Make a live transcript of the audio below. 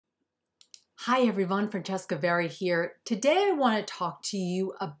Hi everyone, Francesca Very here. Today I want to talk to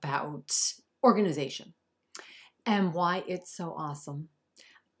you about organization and why it's so awesome.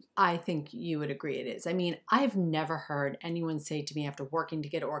 I think you would agree it is. I mean, I've never heard anyone say to me after working to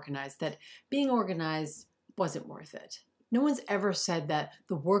get organized that being organized wasn't worth it. No one's ever said that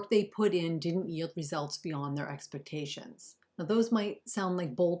the work they put in didn't yield results beyond their expectations. Now, those might sound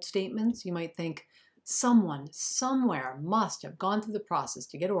like bold statements. You might think, someone somewhere must have gone through the process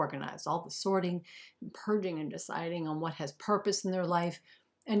to get organized, all the sorting and purging and deciding on what has purpose in their life,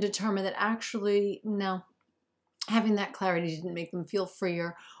 and determine that actually, no, having that clarity didn't make them feel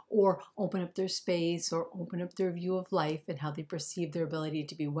freer or open up their space or open up their view of life and how they perceive their ability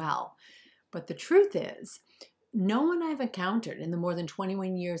to be well. But the truth is, no one I've encountered in the more than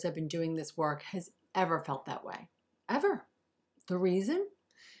 21 years I've been doing this work has ever felt that way. Ever. The reason?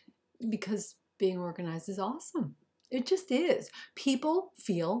 Because being organized is awesome. It just is. People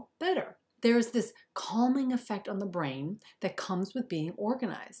feel better. There's this calming effect on the brain that comes with being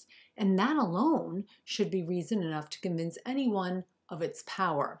organized. And that alone should be reason enough to convince anyone of its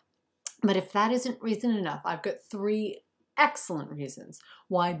power. But if that isn't reason enough, I've got 3 excellent reasons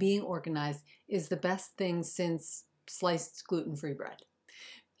why being organized is the best thing since sliced gluten-free bread.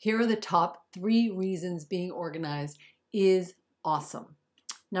 Here are the top 3 reasons being organized is awesome.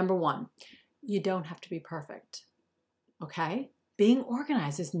 Number 1, you don't have to be perfect, okay? Being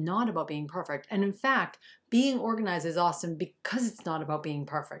organized is not about being perfect. And in fact, being organized is awesome because it's not about being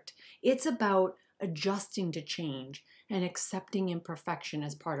perfect. It's about adjusting to change and accepting imperfection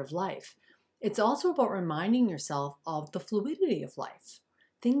as part of life. It's also about reminding yourself of the fluidity of life.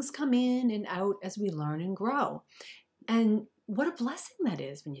 Things come in and out as we learn and grow. And what a blessing that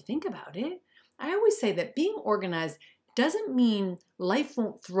is when you think about it. I always say that being organized doesn't mean life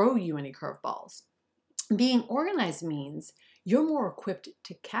won't throw you any curveballs. Being organized means you're more equipped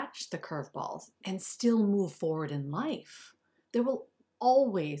to catch the curveballs and still move forward in life. There will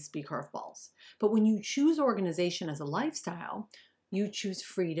always be curveballs, but when you choose organization as a lifestyle, you choose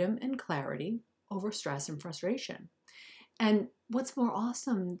freedom and clarity over stress and frustration. And what's more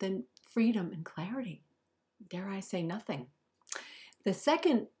awesome than freedom and clarity? Dare I say nothing. The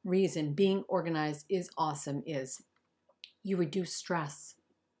second reason being organized is awesome is you reduce stress.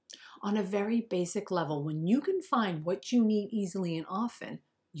 On a very basic level, when you can find what you need easily and often,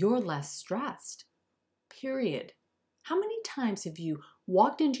 you're less stressed. Period. How many times have you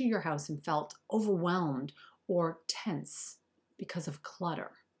walked into your house and felt overwhelmed or tense because of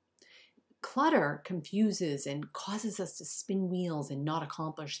clutter? Clutter confuses and causes us to spin wheels and not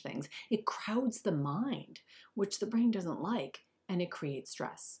accomplish things. It crowds the mind, which the brain doesn't like, and it creates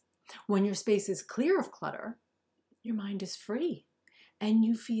stress. When your space is clear of clutter, your mind is free and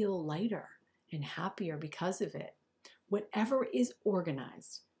you feel lighter and happier because of it. Whatever is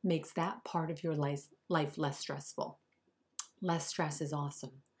organized makes that part of your life less stressful. Less stress is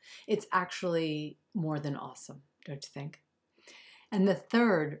awesome. It's actually more than awesome, don't you think? And the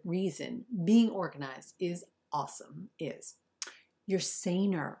third reason being organized is awesome is you're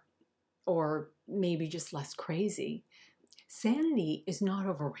saner, or maybe just less crazy. Sanity is not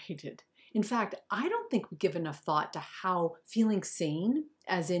overrated. In fact, I don't think we give enough thought to how feeling sane,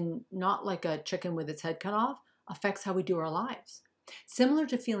 as in not like a chicken with its head cut off, affects how we do our lives. Similar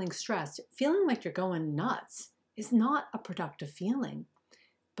to feeling stressed, feeling like you're going nuts is not a productive feeling,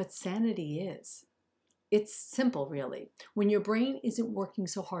 but sanity is. It's simple, really. When your brain isn't working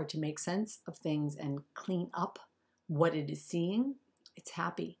so hard to make sense of things and clean up what it is seeing, it's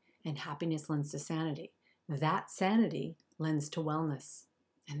happy, and happiness lends to sanity. That sanity lends to wellness.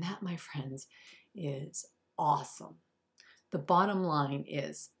 And that, my friends, is awesome. The bottom line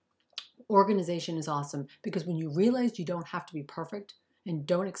is organization is awesome because when you realize you don't have to be perfect and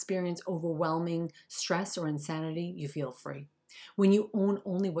don't experience overwhelming stress or insanity, you feel free. When you own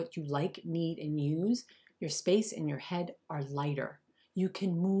only what you like, need, and use, your space and your head are lighter. You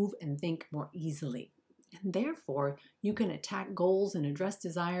can move and think more easily. And therefore, you can attack goals and address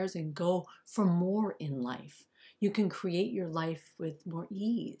desires and go for more in life. You can create your life with more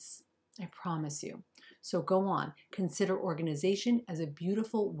ease. I promise you. So go on, consider organization as a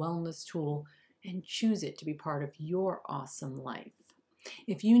beautiful wellness tool and choose it to be part of your awesome life.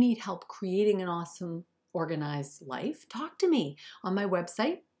 If you need help creating an awesome, organized life, talk to me on my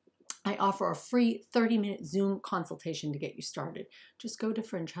website. I offer a free 30-minute Zoom consultation to get you started. Just go to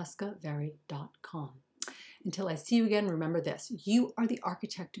francescavery.com. Until I see you again, remember this: you are the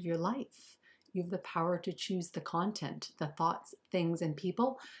architect of your life. You have the power to choose the content, the thoughts, things, and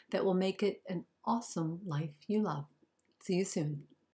people that will make it an awesome life you love. See you soon.